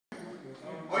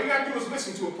All you got to do is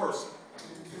listen to a person.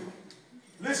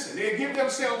 Listen, they give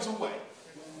themselves away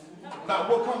about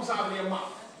what comes out of their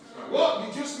mouth. Well,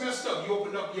 you just messed up. You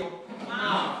opened up your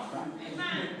mouth.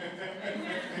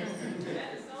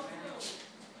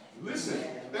 Listen,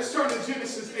 let's turn to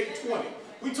Genesis 8:20.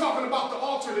 We're talking about the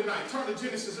altar tonight. Turn to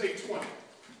Genesis 8:20.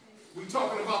 We're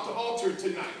talking about the altar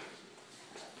tonight.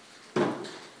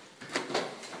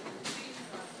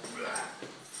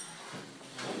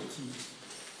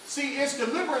 See, it's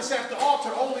deliverance at the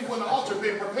altar only when the altar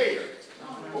been prepared.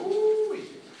 Ooh.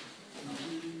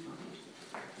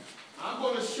 I'm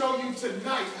going to show you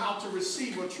tonight how to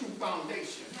receive a true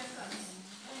foundation.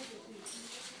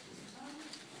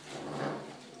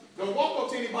 Don't walk up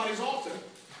to anybody's altar.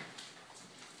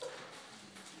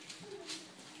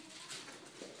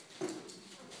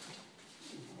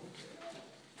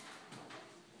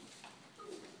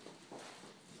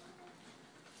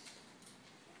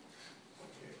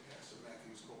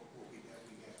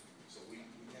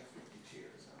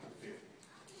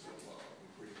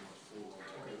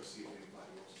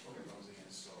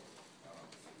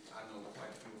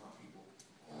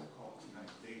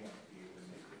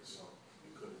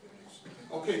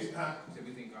 Okay,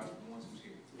 everything God wants us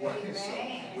here. Right, so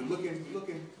we'll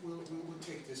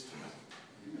take this tonight.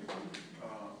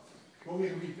 Go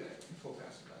ahead and read that.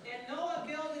 And Noah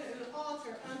builded an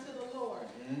altar unto the Lord,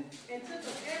 and took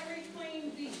of every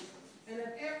clean beast, and of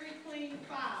every clean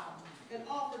fowl, and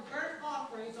offered burnt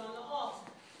offerings on the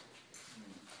altar.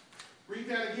 Read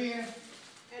that again.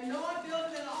 And Noah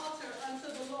built an altar unto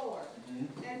the Lord,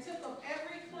 and took of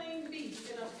every clean beast,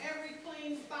 and of every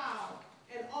clean fowl,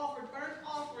 and offered burnt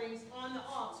offerings on the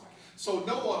altar. So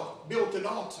Noah built an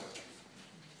altar.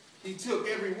 He took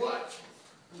every what?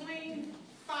 Clean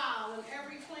fowl and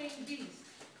every clean beast.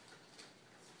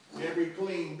 Every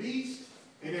clean beast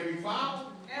and every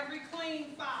fowl? Every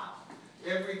clean fowl.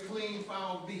 Every clean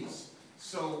foul beast.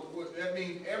 So that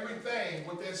means everything,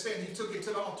 what they're saying, he took it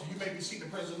to the altar. You may be seeking the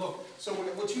presence of the Lord. So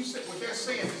what you said, what they're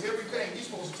saying is everything you're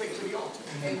supposed to take to the altar.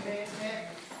 Amen.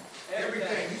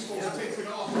 Everything you're supposed to take to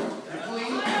the altar. The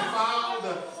clean, the foul,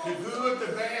 the good,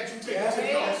 the bad, you take it to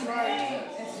the altar.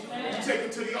 You take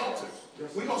it to the altar.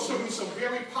 We're going to show you some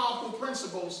very powerful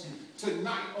principles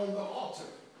tonight on the altar.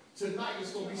 Tonight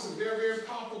is going to be some very, very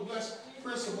powerful blessed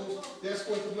principles that's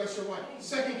going to bless your life.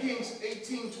 2 Kings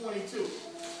 18:22.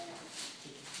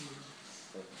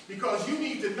 Because you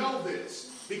need to know this.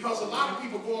 Because a lot of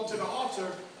people go up to the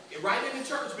altar right in the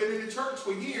church, been in the church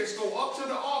for years, go up to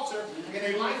the altar, and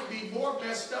their life be more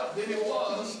messed up than it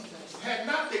was had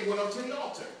not they went up to the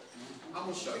altar. I'm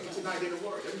going to show you tonight in the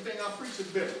Word. Everything I preach is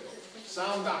biblical.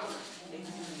 Sound doctrine.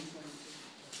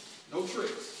 No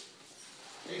tricks.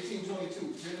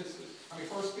 18:22. Genesis.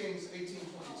 1 Kings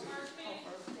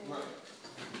 18:22. Right.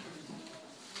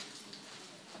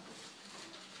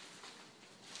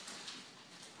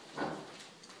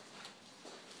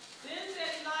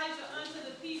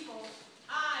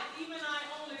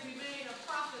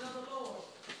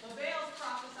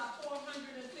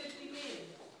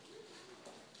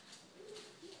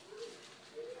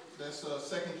 That's 2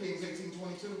 Kings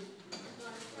 18:22.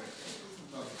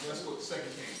 Let's go to 2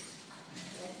 Kings.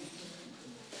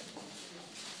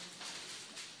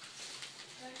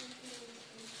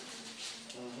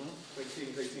 2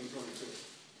 Kings 18:22.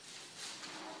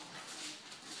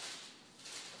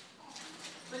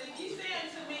 But if you say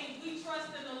unto me, we trust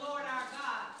in the Lord our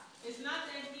God, is not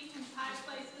that he whose high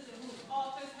places and whose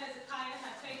altars Hezekiah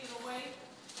hath taken away,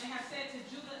 and have said to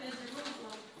Judah and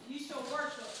Jerusalem, ye shall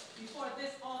worship before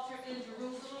this altar in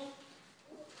Jerusalem?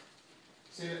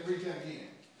 Say that, read that again.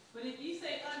 But if ye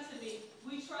say unto me,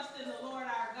 we trust in the Lord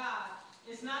our God,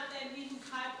 is not that he whose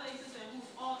high places and whose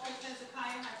altars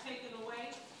Hezekiah hath taken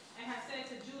away, and have said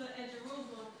to Judah and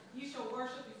Jerusalem, ye shall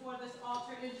worship before this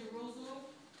altar in Jerusalem?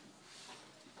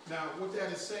 Now, what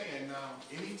that is saying,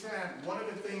 anytime, one of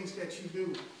the things that you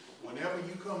do, whenever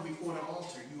you come before the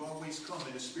altar, you always come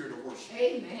in the spirit of worship.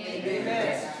 Amen.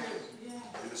 Amen.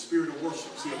 In the spirit of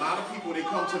worship. See, a lot of people, they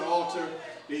come to the altar,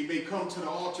 they may come to the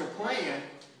altar praying,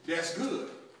 that's good.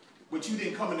 But you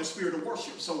didn't come in the spirit of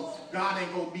worship. So God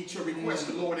ain't going to meet your request,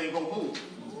 the Lord ain't going to move.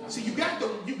 See, you got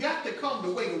to come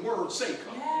the way the word say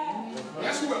come.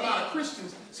 That's where a lot of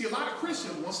Christians, see, a lot of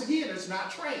Christians, once again, is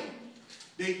not trained.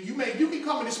 You can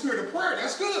come in the spirit of prayer,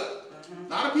 that's good. A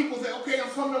lot of people say, okay, I'm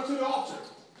coming up to the altar.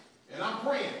 And I'm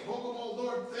praying. Oh,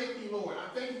 Lord, thank you, Lord. I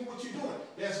thank you for what you're doing.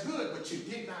 That's good, but you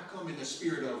did not come in the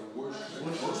spirit of worship.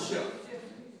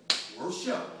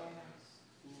 Worship.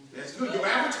 That's good. Your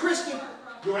average Christian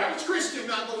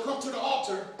not going to come to the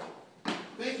altar.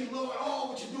 Thank you, Lord. Oh,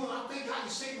 what you're doing. I thank how you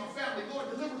saved my family. Lord,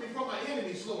 deliver me from my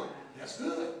enemies, Lord. That's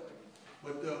good.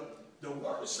 But the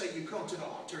words say you come to the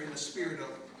altar in the spirit of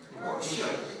worship.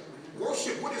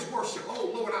 Worship, what is worship? Oh,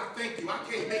 Lord, I thank you. I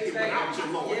can't make it without you,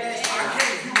 Lord. I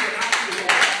can't do without you,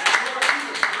 Lord. Lord,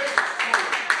 you the greatest, Lord.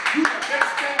 You the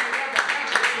best thing that ever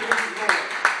happened to me, Lord.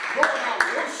 Lord, I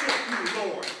worship you,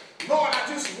 Lord. Lord, I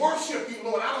just worship you,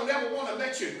 Lord. I don't ever want to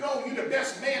let you go. You the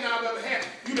best man I've ever had.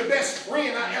 You the best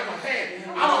friend I ever had.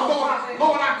 I don't know,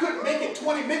 Lord, I couldn't make it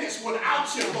 20 minutes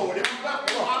without you, Lord. If you left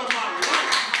me out of my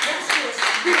life, that's your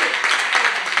spirit.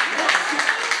 Worship.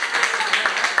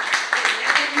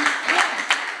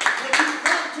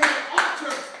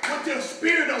 The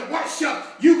spirit of worship,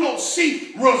 you gonna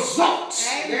see results.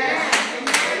 Amen.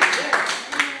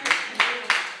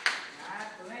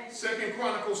 Second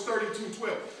Chronicles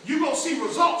 32:12. You gonna see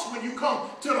results when you come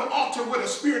to the altar with a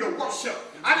spirit of worship.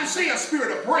 I didn't say a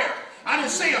spirit of prayer. I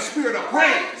didn't say a spirit of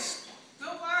praise. Good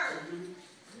word.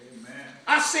 Amen.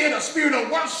 I said a spirit of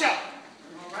worship.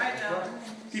 All right now.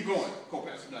 Keep going. Go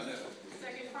past that.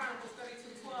 Second Chronicles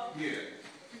 32:12. Yeah.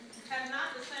 Have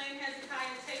not the same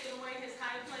Hezekiah taken away his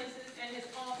high places and his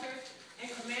altars,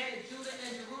 and commanded Judah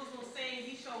and Jerusalem, saying,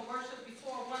 ye shall worship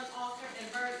before one altar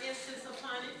and burn incense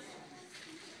upon it?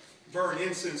 Burn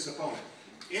incense upon it.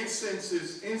 Incense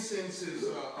is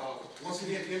once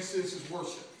again, incense is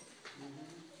worship.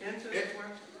 Incense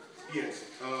worship? Yes.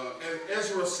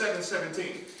 Ezra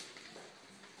 7:17.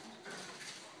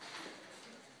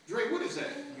 Dre, what is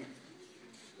that?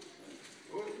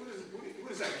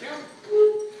 What is that, count?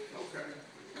 Okay.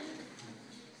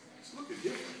 It's looking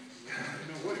different. I didn't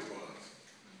know what it was.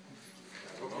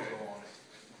 Okay.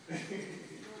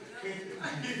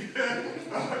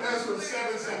 Ezra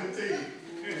 7:17.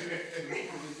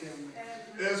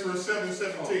 Ezra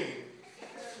 7:17.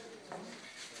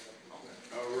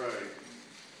 All right.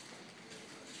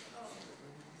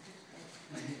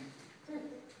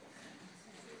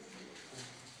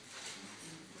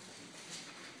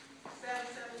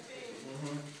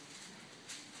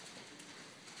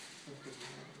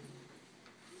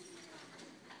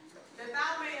 That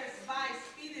thou mayest buy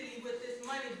speedily with this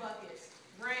money buckets,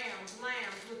 rams,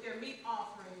 lambs, with their meat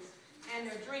offerings and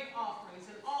their drink offerings,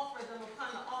 and offer them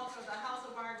upon the altar of the house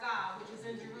of our God, which is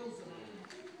in Jerusalem.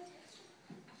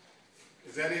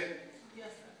 Is that it?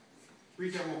 Yes, sir.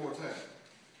 Read that one more time.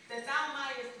 That thou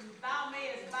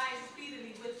mayest buy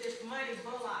speedily with this money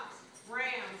bullocks,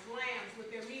 rams, lambs,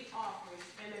 with their meat offerings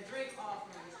and their drink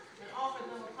offerings, and offer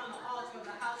them upon the altar of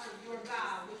the house of your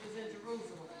God, which is in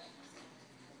Jerusalem.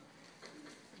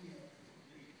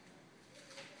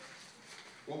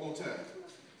 One more time.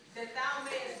 That thou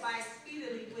mayest buy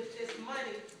speedily with this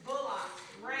money bullocks,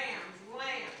 rams,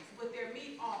 lambs, with their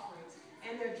meat offerings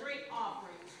and their drink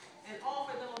offerings, and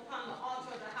offer them upon the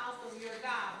altar of the house of your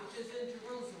God, which is in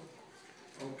Jerusalem.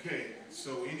 Okay,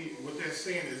 so what that's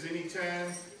saying is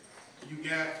anytime you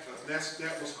got,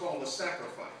 that was called a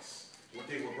sacrifice. What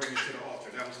they were bringing to the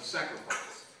altar, that was a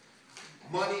sacrifice.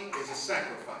 Money is a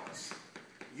sacrifice.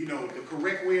 You know, the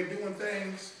correct way of doing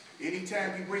things,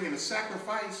 anytime you bring in a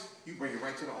sacrifice, you bring it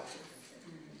right to the altar.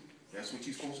 That's what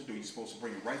you're supposed to do. You're supposed to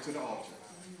bring it right to the altar.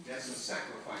 That's a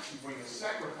sacrifice. You bring a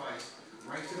sacrifice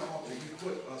right to the altar. You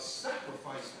put a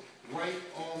sacrifice right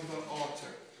on the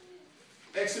altar.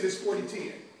 Exodus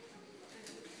 40:10.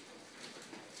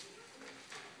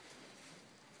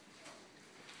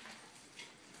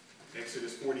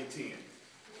 Exodus 40:10.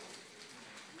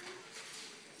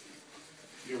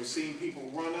 You ever seen people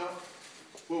run up?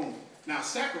 Boom. Now,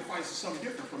 sacrifice is something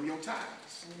different from your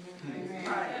tithes.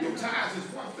 Mm-hmm. Your tithes is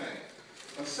one thing.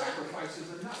 A sacrifice is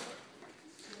another.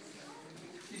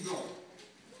 Keep going.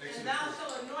 And thou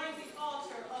shalt anoint the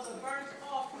altar of the burnt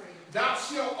offering. Thou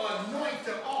shalt anoint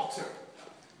the altar.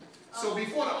 So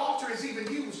before the altar is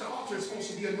even used, the altar is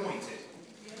supposed to be anointed.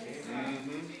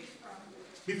 Mm-hmm.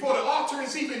 Before the altar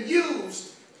is even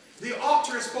used, the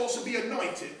altar is supposed to be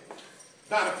anointed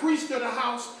by the priest of the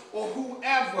house or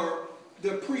whoever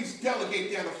the priest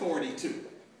delegate that authority to.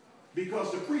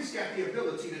 Because the priest got the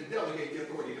ability to delegate the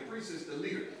authority. The priest is the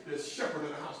leader, the shepherd of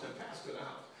the house, the pastor of the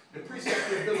house. The priest got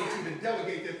the ability to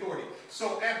delegate the authority.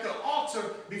 So at the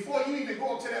altar, before you even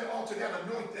go up to that altar,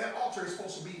 that altar is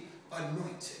supposed to be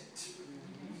anointed.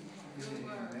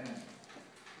 Amen.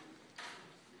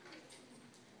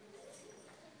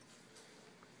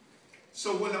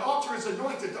 So when the altar is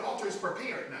anointed, the altar is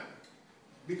prepared now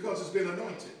because it's been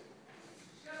anointed.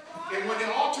 And when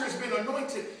the altar has been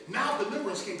anointed, now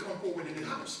deliverance can come forward in the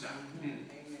house now.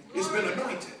 It's been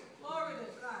anointed. Glory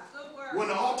to God. Good word. When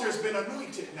the altar has been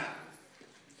anointed now.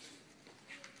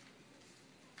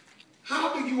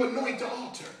 How do you anoint the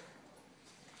altar?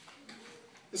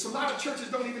 There's a lot of churches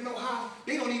don't even know how.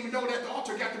 They don't even know that the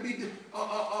altar got to be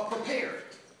prepared.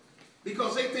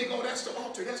 Because they think, oh, that's the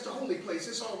altar, that's the holy place,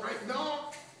 it's all right. No,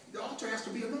 the altar has to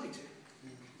be anointed.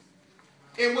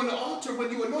 And when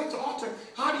you anoint the altar,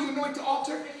 how do you anoint the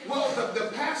altar? Well,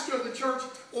 the pastor of the church,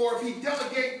 or if he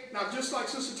delegate, now just like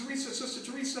Sister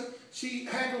Teresa, she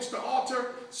handles the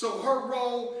altar, so her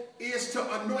role is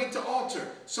to anoint the altar.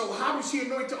 So how does she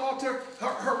anoint the altar?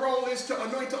 Her role is to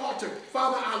anoint the altar.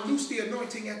 Father, I loose the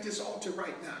anointing at this altar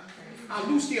right now. I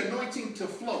loose the anointing to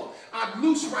flow. I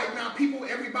loose right now people,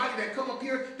 everybody that come up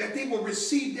here, that they will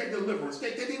receive their deliverance,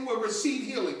 that they will receive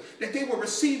healing, that they will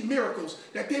receive miracles,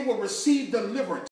 that they will receive deliverance.